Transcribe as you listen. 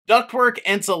Ductwork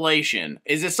insulation.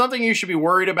 Is it something you should be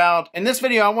worried about? In this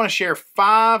video, I want to share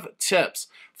 5 tips,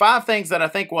 5 things that I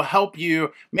think will help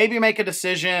you maybe make a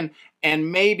decision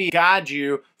and maybe guide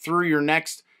you through your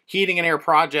next heating and air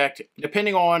project,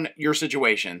 depending on your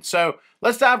situation. So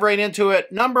let's dive right into it.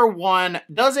 Number 1,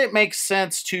 does it make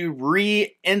sense to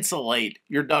re-insulate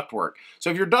your ductwork? So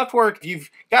if your ductwork, if you've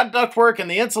got ductwork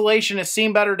and the insulation has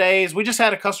seen better days, we just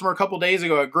had a customer a couple days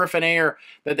ago at Griffin Air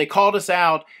that they called us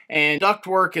out and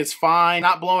ductwork is fine,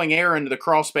 not blowing air into the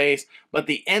crawl space, but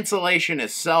the insulation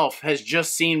itself has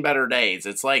just seen better days.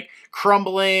 It's like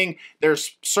crumbling.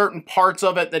 There's certain parts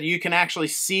of it that you can actually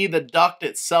see the duct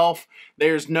itself.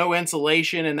 There's no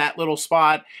insulation in that little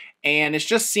spot, and it's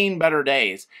just seen better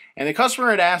days. And the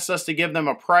customer had asked us to give them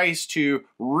a price to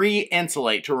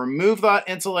re-insulate, to remove that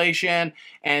insulation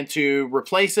and to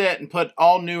replace it and put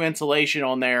all new insulation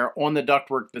on there on the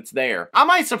ductwork that's there. I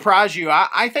might surprise you.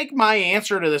 I think my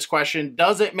answer to this question,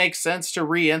 does it make sense to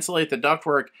re-insulate the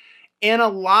ductwork? In a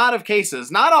lot of cases,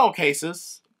 not all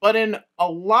cases, but in a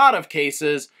lot of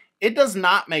cases, it does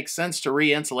not make sense to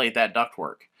re-insulate that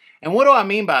ductwork. And what do I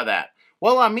mean by that?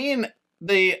 Well, I mean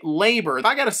the labor. If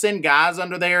I got to send guys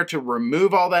under there to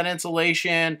remove all that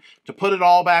insulation, to put it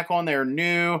all back on there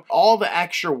new, all the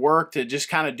extra work to just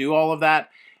kind of do all of that,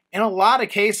 in a lot of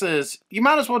cases, you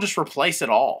might as well just replace it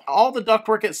all the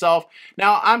ductwork itself.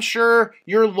 Now, I'm sure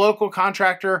your local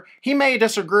contractor, he may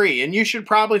disagree, and you should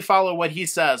probably follow what he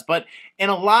says, but in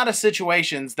a lot of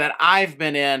situations that I've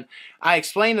been in, I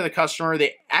explain to the customer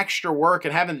the extra work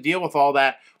and having to deal with all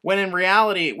that, when in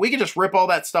reality, we can just rip all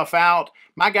that stuff out.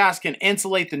 My guys can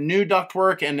insulate the new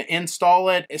ductwork and install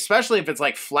it, especially if it's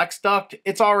like flex duct.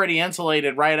 It's already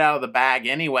insulated right out of the bag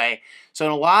anyway. So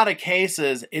in a lot of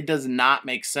cases, it does not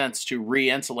make sense to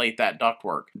re-insulate that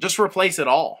ductwork. Just replace it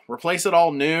all. Replace it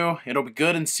all new. It'll be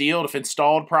good and sealed if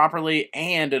installed properly,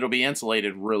 and it'll be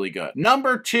insulated really good.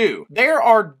 Number 2, there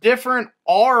are different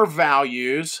R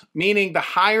values, meaning the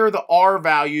higher the R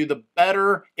value, the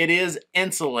better it is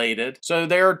insulated. So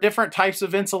there are different types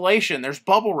of insulation. There's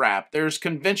bubble wrap, there's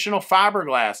conventional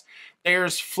fiberglass,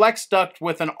 there's flex duct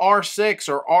with an R6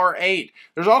 or R8.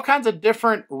 There's all kinds of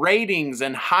different ratings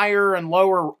and higher and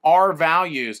lower R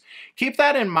values. Keep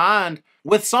that in mind.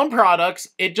 With some products,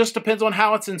 it just depends on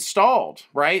how it's installed,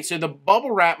 right? So the bubble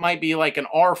wrap might be like an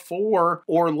R4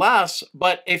 or less,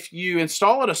 but if you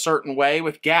install it a certain way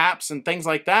with gaps and things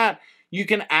like that, you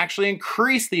can actually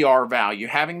increase the R value,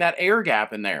 having that air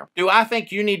gap in there. Do I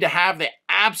think you need to have the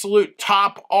absolute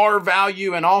top R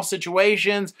value in all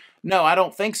situations? No, I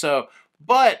don't think so.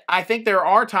 But I think there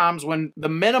are times when the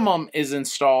minimum is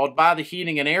installed by the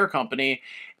heating and air company,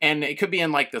 and it could be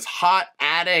in like this hot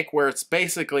attic where it's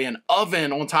basically an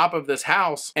oven on top of this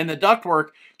house, and the ductwork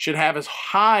should have as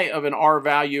high of an R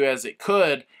value as it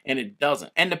could, and it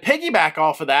doesn't. And to piggyback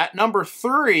off of that, number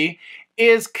 3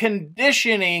 is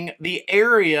conditioning the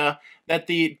area that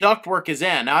the ductwork is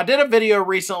in. Now, I did a video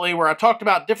recently where I talked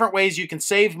about different ways you can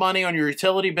save money on your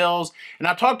utility bills, and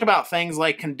I talked about things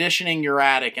like conditioning your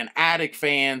attic and attic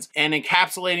fans and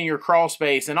encapsulating your crawl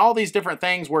space and all these different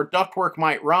things where ductwork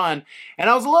might run. And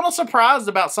I was a little surprised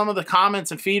about some of the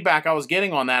comments and feedback I was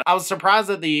getting on that. I was surprised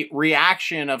at the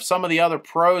reaction of some of the other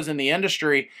pros in the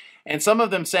industry, and some of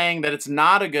them saying that it's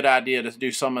not a good idea to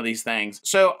do some of these things.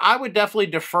 So I would definitely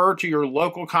defer to your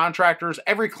local contractors.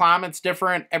 Every climate's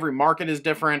different, every market is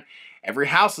different, every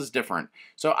house is different.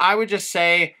 So I would just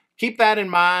say, keep that in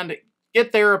mind,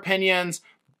 get their opinions.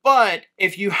 But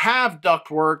if you have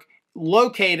ductwork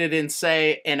located in,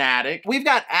 say, an attic, we've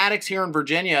got attics here in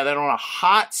Virginia that on a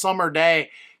hot summer day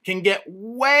can get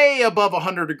way above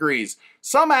 100 degrees.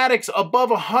 Some attics above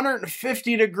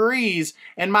 150 degrees,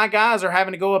 and my guys are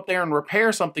having to go up there and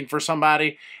repair something for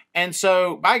somebody. And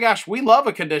so, my gosh, we love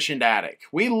a conditioned attic.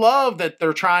 We love that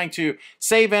they're trying to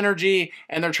save energy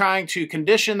and they're trying to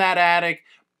condition that attic,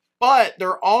 but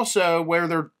they're also, where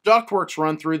their ductworks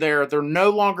run through there, they're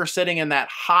no longer sitting in that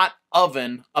hot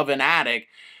oven of an attic.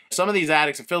 Some of these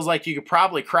attics, it feels like you could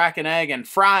probably crack an egg and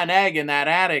fry an egg in that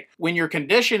attic when you're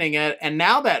conditioning it. And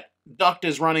now that duct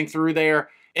is running through there,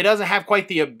 it doesn't have quite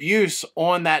the abuse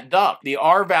on that duct. The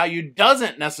R value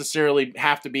doesn't necessarily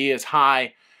have to be as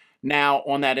high now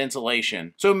on that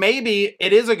insulation. So maybe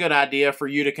it is a good idea for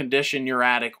you to condition your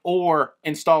attic or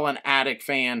install an attic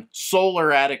fan,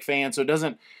 solar attic fan, so it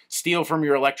doesn't steal from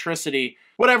your electricity,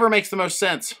 whatever makes the most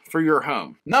sense for your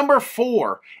home. Number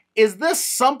 4, is this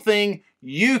something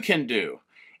you can do?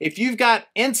 If you've got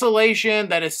insulation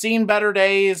that has seen better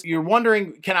days, you're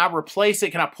wondering, can I replace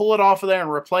it? Can I pull it off of there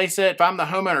and replace it? If I'm the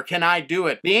homeowner, can I do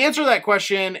it? The answer to that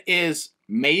question is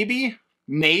maybe,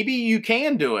 maybe you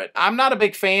can do it. I'm not a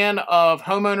big fan of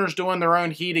homeowners doing their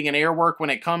own heating and air work when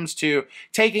it comes to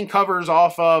taking covers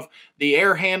off of the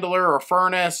air handler or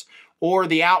furnace or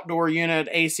the outdoor unit,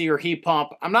 AC or heat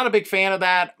pump. I'm not a big fan of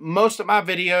that. Most of my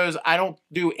videos, I don't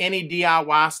do any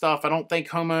DIY stuff. I don't think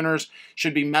homeowners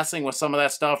should be messing with some of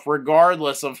that stuff,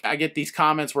 regardless of, I get these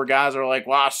comments where guys are like,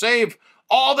 well, I save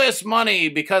all this money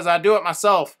because I do it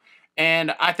myself.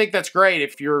 And I think that's great.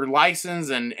 If you're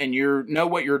licensed and you know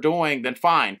what you're doing, then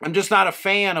fine. I'm just not a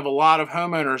fan of a lot of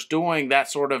homeowners doing that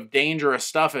sort of dangerous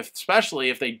stuff, especially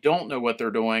if they don't know what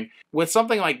they're doing. With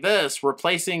something like this,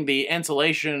 replacing the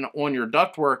insulation on your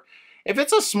ductwork, if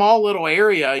it's a small little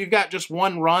area, you've got just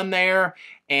one run there,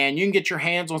 and you can get your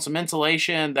hands on some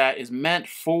insulation that is meant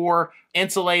for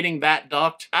insulating that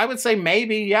duct, I would say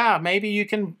maybe, yeah, maybe you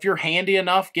can, if you're handy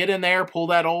enough, get in there, pull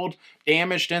that old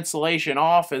damaged insulation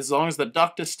off as long as the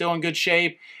duct is still in good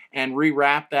shape, and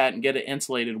rewrap that and get it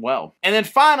insulated well. And then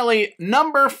finally,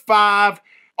 number 5,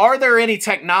 are there any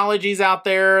technologies out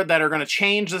there that are going to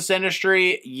change this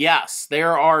industry? Yes,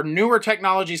 there are newer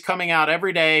technologies coming out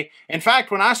every day. In fact,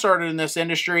 when I started in this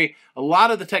industry, a lot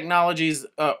of the technologies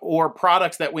or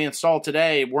products that we install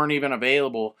today weren't even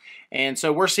available. And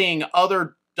so we're seeing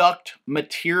other duct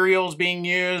materials being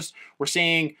used. We're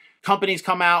seeing companies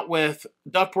come out with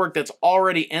ductwork that's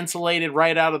already insulated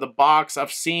right out of the box.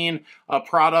 I've seen a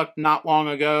product not long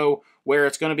ago where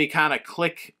it's going to be kind of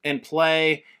click and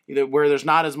play, where there's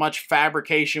not as much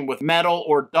fabrication with metal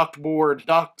or ductboard.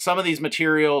 Some of these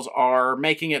materials are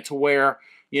making it to where,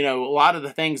 you know, a lot of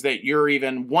the things that you're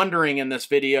even wondering in this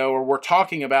video or we're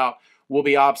talking about will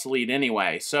be obsolete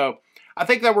anyway. So I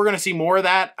think that we're going to see more of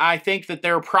that. I think that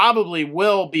there probably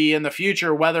will be in the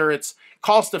future, whether it's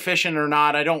cost efficient or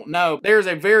not, I don't know. There's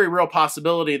a very real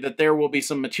possibility that there will be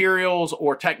some materials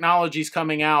or technologies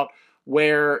coming out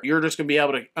where you're just going to be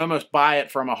able to almost buy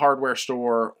it from a hardware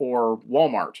store or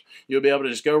Walmart. You'll be able to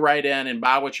just go right in and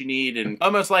buy what you need, and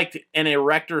almost like an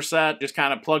erector set, just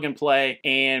kind of plug and play,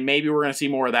 and maybe we're going to see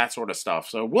more of that sort of stuff.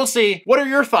 So we'll see. What are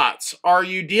your thoughts? Are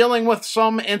you dealing with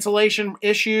some insulation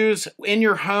issues in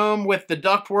your home with the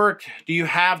ductwork? Do you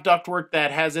have ductwork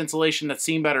that has insulation that's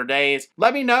seen better days?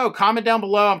 Let me know. Comment down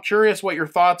below. I'm curious what your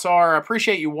thoughts are. I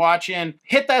appreciate you watching.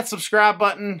 Hit that subscribe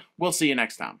button. We'll see you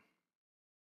next time.